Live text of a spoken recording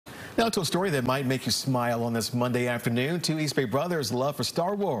Now to a story that might make you smile on this Monday afternoon. Two East Bay brothers' love for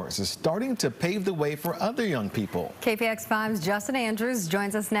Star Wars is starting to pave the way for other young people. KPIX 5's Justin Andrews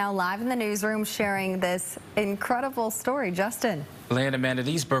joins us now live in the newsroom sharing this incredible story. Justin. Land Amanda,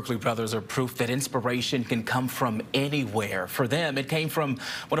 these Berkeley brothers are proof that inspiration can come from anywhere. For them, it came from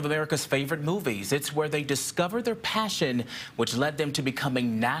one of America's favorite movies. It's where they discovered their passion, which led them to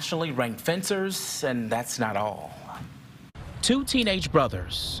becoming nationally ranked fencers, and that's not all. Two teenage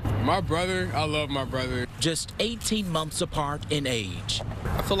brothers. I love my brother. Just 18 months apart in age.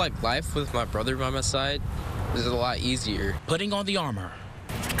 I feel like life with my brother by my side is a lot easier. Putting on the armor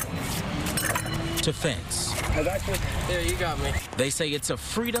to fence. I got you. There, you got me. They say it's a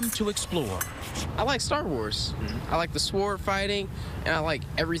freedom to explore. I like Star Wars. I like the sword fighting, and I like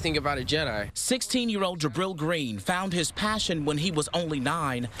everything about a Jedi. 16-year-old Jabril Green found his passion when he was only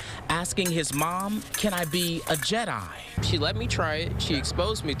 9, asking his mom, "Can I be a Jedi?" She let me try it, she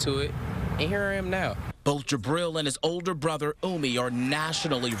exposed me to it, and here I am now. Both Jabril and his older brother Umi are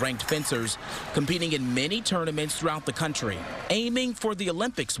nationally ranked fencers, competing in many tournaments throughout the country, aiming for the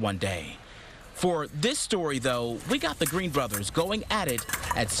Olympics one day. For this story, though, we got the Green brothers going at it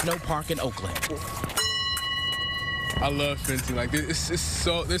at Snow Park in Oakland. I love fencing. Like, there's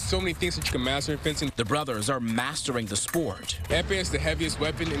so many things that you can master in fencing. The brothers are mastering the sport. Epee is the heaviest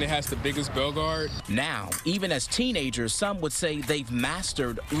weapon, and it has the biggest bell guard. Now, even as teenagers, some would say they've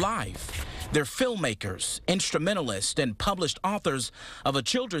mastered life. They're filmmakers, instrumentalists, and published authors of a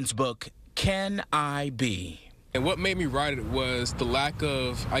children's book, Can I Be? And what made me write it was the lack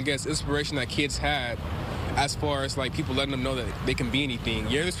of, I guess, inspiration that kids had as far as like people letting them know that they can be anything.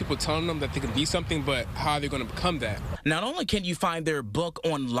 Yeah, there's people telling them that they can be something, but how are they going to become that? Not only can you find their book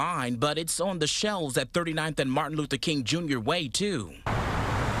online, but it's on the shelves at 39th and Martin Luther King Jr. Way, too.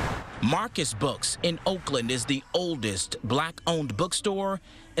 Marcus Books in Oakland is the oldest black-owned bookstore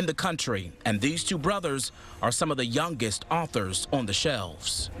in the country, and these two brothers are some of the youngest authors on the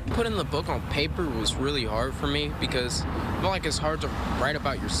shelves. Putting the book on paper was really hard for me because I feel like it's hard to write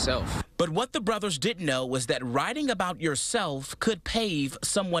about yourself. But what the brothers didn't know was that writing about yourself could pave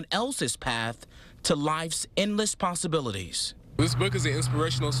someone else's path to life's endless possibilities. This book is an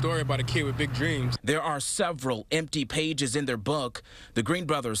inspirational story about a kid with big dreams. There are several empty pages in their book. The Green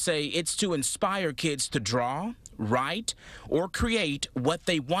brothers say it's to inspire kids to draw, write, or create what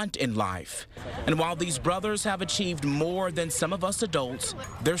they want in life. And while these brothers have achieved more than some of us adults,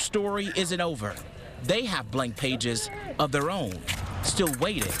 their story isn't over. They have blank pages of their own, still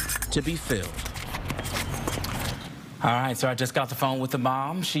waiting to be filled. All right, so I just got the phone with the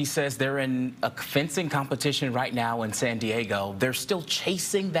mom. She says they're in a fencing competition right now in San Diego. They're still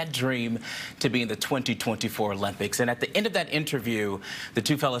chasing that dream to be in the 2024 Olympics. And at the end of that interview, the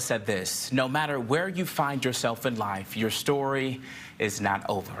two fellas said this: no matter where you find yourself in life, your story is not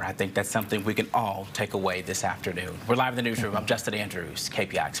over. I think that's something we can all take away this afternoon. We're live in the newsroom. I'm Justin Andrews,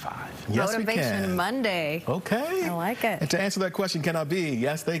 KPIX 5. Yes, Motivation Monday. Okay. I like it. And to answer that question, can I be?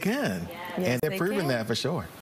 Yes, they can. Yes, and they're they proving can. that for sure.